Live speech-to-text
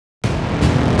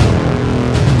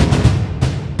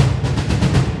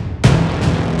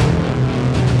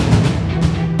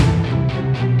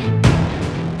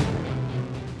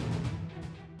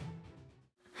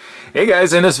Hey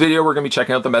guys, in this video we're going to be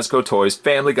checking out the Mezco Toyz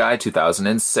Family Guy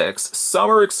 2006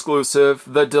 Summer Exclusive,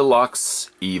 the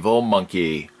Deluxe Evil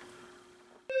Monkey.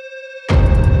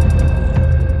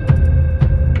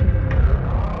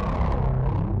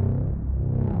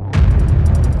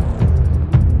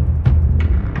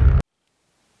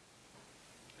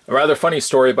 A rather funny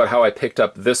story about how I picked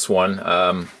up this one.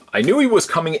 I knew he was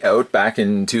coming out back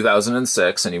in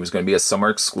 2006 and he was going to be a summer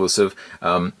exclusive.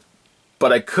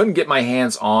 But I couldn't get my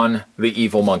hands on the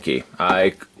Evil Monkey.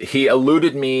 He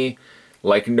eluded me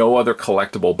like no other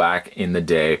collectible back in the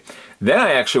day. Then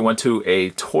I actually went to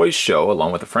a toy show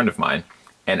along with a friend of mine,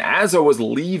 and as I was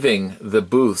leaving the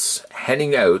booths,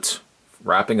 heading out,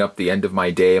 wrapping up the end of my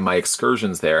day, my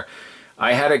excursions there,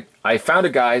 I found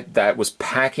a guy that was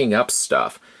packing up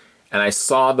stuff. And I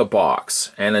saw the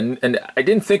box, and I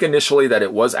didn't think initially that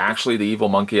it was actually the Evil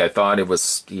Monkey. I thought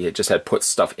he just had put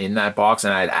stuff in that box,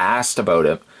 and I had asked about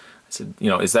him. I said, you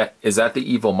know, is that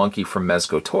the Evil Monkey from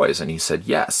Mezco Toyz? And he said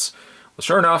yes. Well,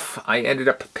 sure enough, I ended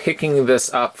up picking this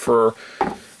up for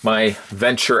my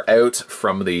venture out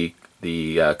from the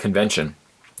convention.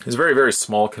 It was a very, very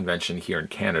small convention here in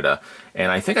Canada, and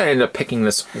I think I ended up picking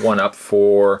this one up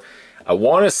for, I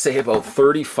want to say, about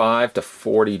 $35 to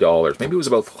 $40. Maybe it was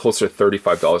about closer to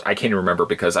 $35. I can't even remember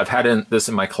because I've had this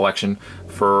in my collection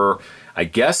for, I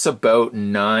guess, about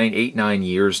 8-9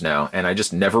 years now, and I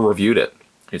just never reviewed it.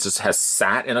 It just has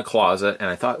sat in a closet, and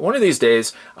I thought one of these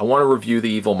days I want to review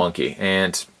the Evil Monkey,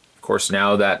 and of course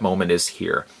now that moment is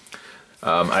here.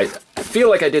 I feel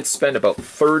like I did spend about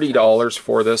 $30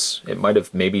 for this. It might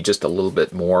have maybe just a little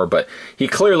bit more, but he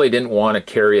clearly didn't want to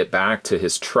carry it back to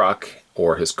his truck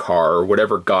or his car or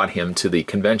whatever got him to the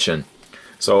convention.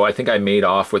 So I think I made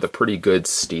off with a pretty good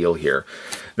steal here.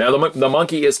 Now the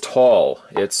monkey is tall.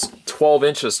 It's 12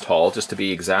 inches tall, just to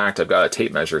be exact. I've got a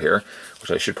tape measure here, which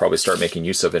I should probably start making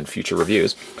use of in future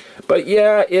reviews. But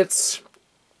yeah, it's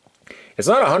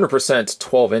not 100%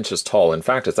 12 inches tall. In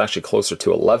fact, it's actually closer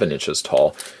to 11 inches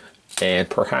tall. And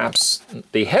perhaps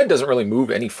the head doesn't really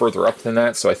move any further up than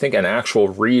that, so I think an actual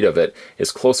read of it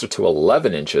is closer to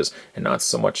 11 inches and not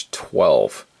so much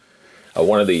 12.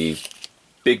 One of the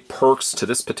big perks to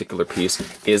this particular piece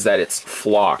is that it's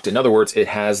flocked. In other words, it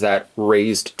has that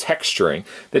raised texturing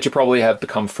that you probably have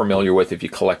become familiar with if you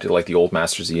collected like the old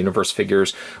Masters of the Universe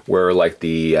figures, where like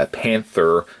the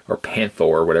Panther or Panther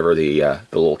or whatever the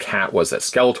little cat was that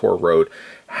Skeletor rode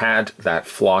had that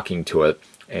flocking to it.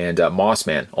 And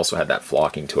Mossman also had that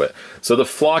flocking to it. So the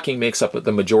flocking makes up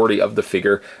the majority of the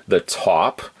figure. The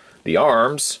top, the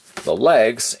arms, the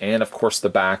legs, and of course the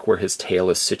back where his tail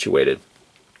is situated.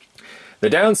 The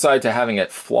downside to having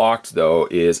it flocked, though,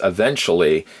 is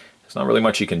eventually, there's not really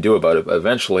much you can do about it, but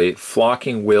eventually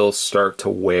flocking will start to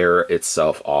wear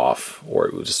itself off, or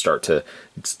it will just start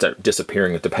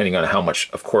disappearing depending on how much,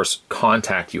 of course,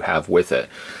 contact you have with it.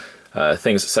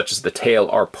 Things such as the tail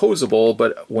are posable,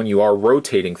 but when you are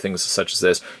rotating things such as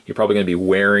this, you're probably going to be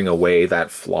wearing away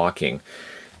that flocking.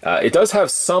 It does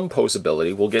have some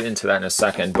posability. We'll get into that in a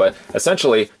second, but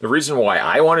essentially the reason why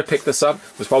I want to pick this up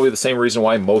was probably the same reason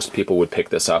why most people would pick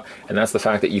this up, and that's the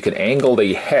fact that you can angle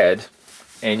the head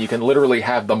and you can literally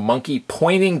have the monkey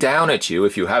pointing down at you.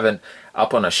 If you have it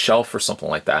up on a shelf or something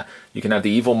like that, you can have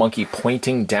the Evil Monkey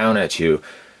pointing down at you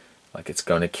like it's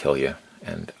going to kill you.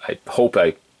 And I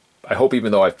hope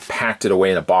even though I've packed it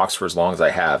away in a box for as long as I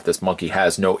have, this monkey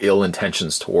has no ill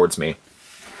intentions towards me.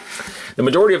 The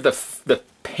majority of the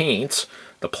paint,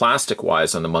 the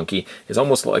plastic-wise on the monkey, is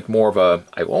almost like more of a,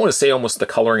 I want to say almost the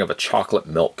coloring of a chocolate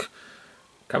milk.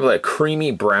 Kind of like a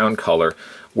creamy brown color,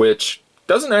 which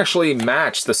doesn't actually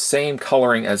match the same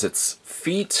coloring as its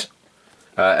feet,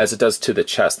 as it does to the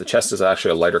chest. The chest is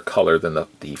actually a lighter color than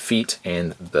the feet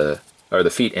and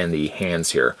the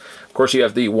hands here. Of course, you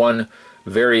have the one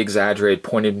very exaggerated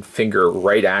pointed finger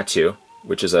right at you,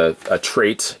 which is a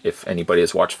trait if anybody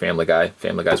has watched Family Guy.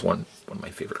 Family Guy is one of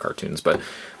my favorite cartoons, but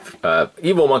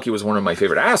Evil Monkey was one of my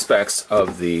favorite aspects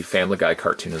of the Family Guy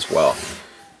cartoon as well.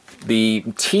 The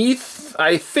teeth,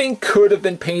 I think, could have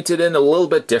been painted in a little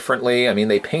bit differently. I mean,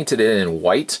 they painted it in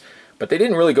white, but they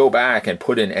didn't really go back and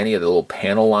put in any of the little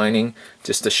panel lining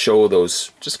just to show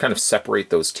those, just kind of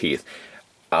separate those teeth.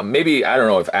 Maybe, I don't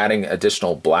know, if adding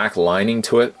additional black lining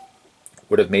to it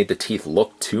would have made the teeth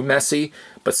look too messy,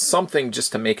 but something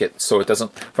just to make it so it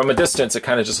doesn't, from a distance, it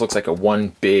kind of just looks like a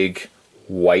one big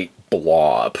white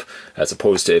blob, as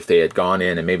opposed to if they had gone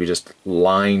in and maybe just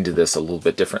lined this a little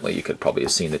bit differently, you could probably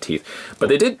have seen the teeth. But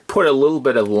they did put a little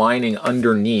bit of lining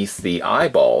underneath the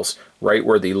eyeballs, right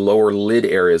where the lower lid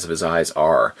areas of his eyes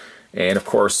are. And of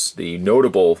course, the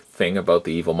notable thing about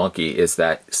the Evil Monkey is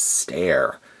that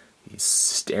stare. He's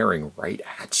staring right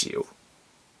at you.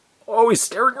 Oh, he's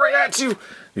staring right at you.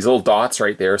 These little dots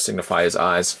right there signify his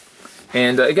eyes.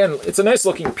 And again, it's a nice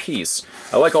looking piece.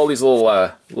 I like all these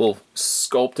little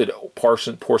sculpted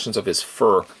portions of his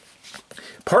fur.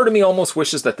 Part of me almost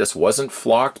wishes that this wasn't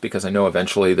flocked, because I know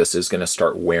eventually this is going to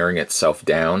start wearing itself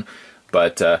down.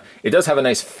 But it does have a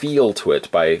nice feel to it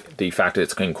by the fact that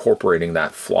it's incorporating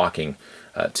that flocking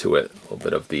to it. A little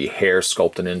bit of the hair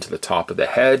sculpted into the top of the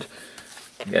head.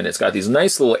 And it's got these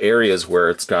nice little areas where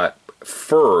it's got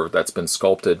fur that's been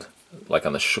sculpted, like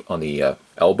on the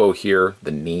elbow here,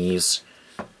 the knees.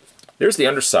 There's the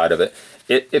underside of it.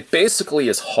 It basically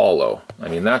is hollow. I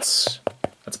mean, that's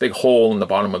a big hole in the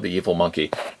bottom of the evil monkey,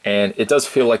 and it does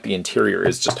feel like the interior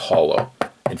is just hollow.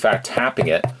 In fact, tapping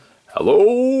it,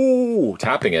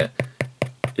 tapping it,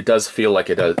 it does feel like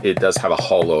it does have a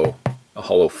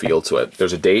hollow feel to it.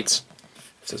 There's a date.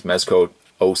 It says Mezco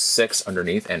 06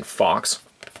 underneath, and Fox.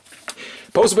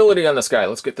 Posability on this guy.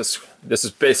 Let's get this. This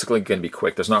is basically going to be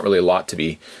quick. There's not really a lot to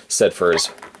be said for his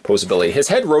posability. His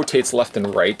head rotates left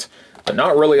and right, but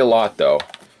not really a lot though.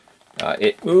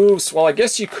 It moves, well, I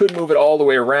guess you could move it all the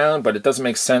way around, but it doesn't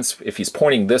make sense if he's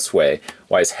pointing this way,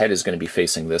 why his head is going to be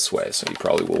facing this way. So you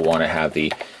probably will want to have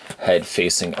the head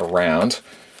facing around.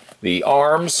 The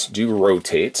arms do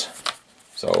rotate.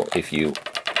 So if you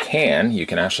can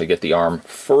actually get the arm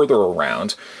further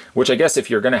around, which I guess if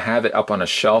you're going to have it up on a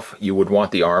shelf, you would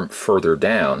want the arm further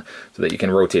down so that you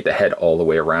can rotate the head all the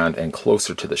way around and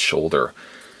closer to the shoulder.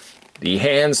 The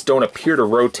hands don't appear to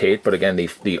rotate, but again,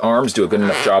 the arms do a good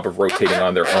enough job of rotating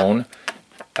on their own.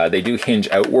 They do hinge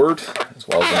outward, as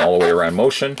well as an all-the-way around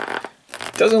motion.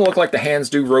 Doesn't look like the hands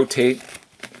do rotate.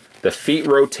 The feet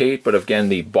rotate, but again,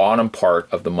 the bottom part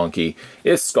of the monkey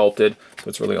is sculpted, so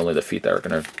it's really only the feet that are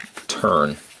going to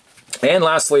turn. And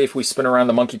lastly, if we spin around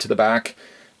the monkey to the back,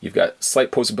 you've got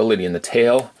slight posability in the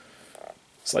tail,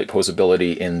 slight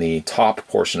posability in the top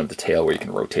portion of the tail where you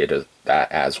can rotate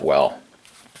that as well.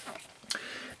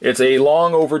 It's a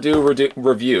long overdue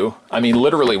review. I mean,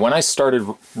 literally, when I started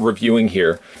reviewing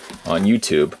here on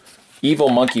YouTube, Evil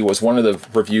Monkey was one of the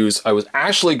reviews I was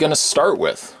actually going to start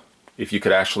with, if you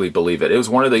could actually believe it. It was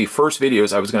one of the first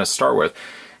videos I was going to start with.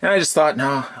 And I just thought,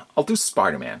 no, I'll do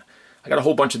Spider-Man. I got a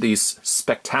whole bunch of these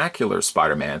spectacular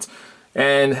Spider-Mans.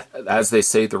 And as they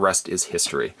say, the rest is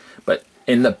history. But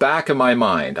in the back of my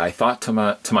mind, I thought to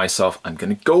myself, I'm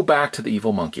going to go back to the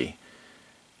Evil Monkey.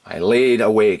 I laid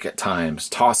awake at times,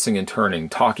 tossing and turning,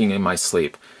 talking in my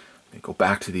sleep. I'm going to go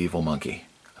back to the Evil Monkey.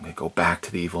 I'm going to go back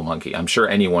to the Evil Monkey. I'm sure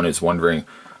anyone is wondering,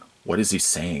 what is he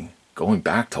saying? Going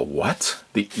back to what?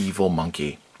 The Evil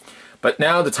Monkey. But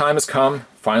now the time has come,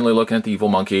 finally looking at the Evil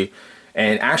Monkey.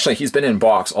 And actually, he's been in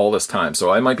box all this time,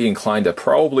 so I might be inclined to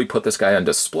probably put this guy on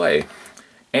display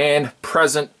and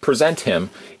present him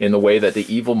in the way that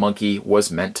the Evil Monkey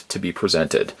was meant to be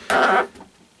presented.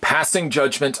 Passing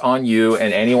judgment on you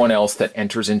and anyone else that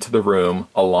enters into the room,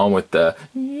 along with the...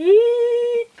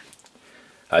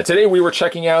 Today we were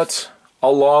checking out a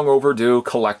long overdue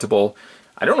collectible.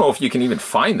 I don't know if you can even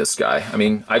find this guy. I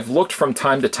mean, I've looked from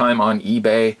time to time on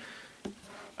eBay.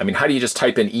 I mean, how do you just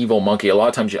type in Evil Monkey? A lot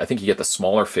of times I think you get the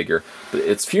smaller figure. But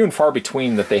it's few and far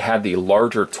between that they had the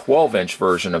larger 12-inch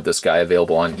version of this guy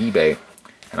available on eBay.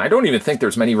 And I don't even think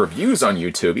there's many reviews on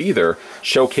YouTube either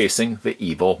showcasing the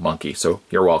Evil Monkey. So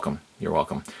you're welcome. You're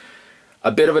welcome.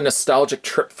 A bit of a nostalgic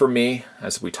trip for me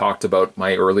as we talked about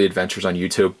my early adventures on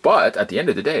YouTube. But at the end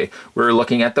of the day, we're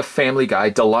looking at the Family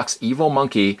Guy Deluxe Evil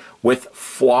Monkey with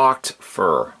flocked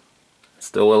fur.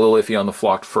 Still a little iffy on the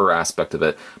flocked fur aspect of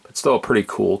it, but still a pretty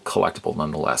cool collectible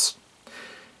nonetheless.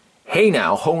 Hey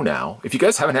now, ho now, if you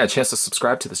guys haven't had a chance to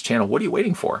subscribe to this channel, what are you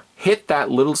waiting for? Hit that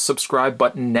little subscribe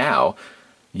button now.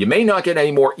 You may not get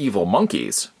any more Evil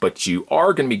Monkeys, but you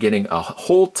are going to be getting a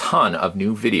whole ton of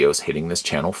new videos hitting this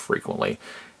channel frequently.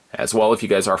 As well, if you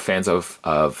guys are fans of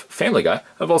Family Guy,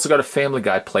 I've also got a Family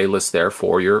Guy playlist there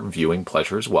for your viewing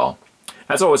pleasure as well.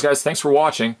 As always, guys, thanks for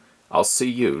watching. I'll see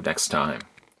you next time.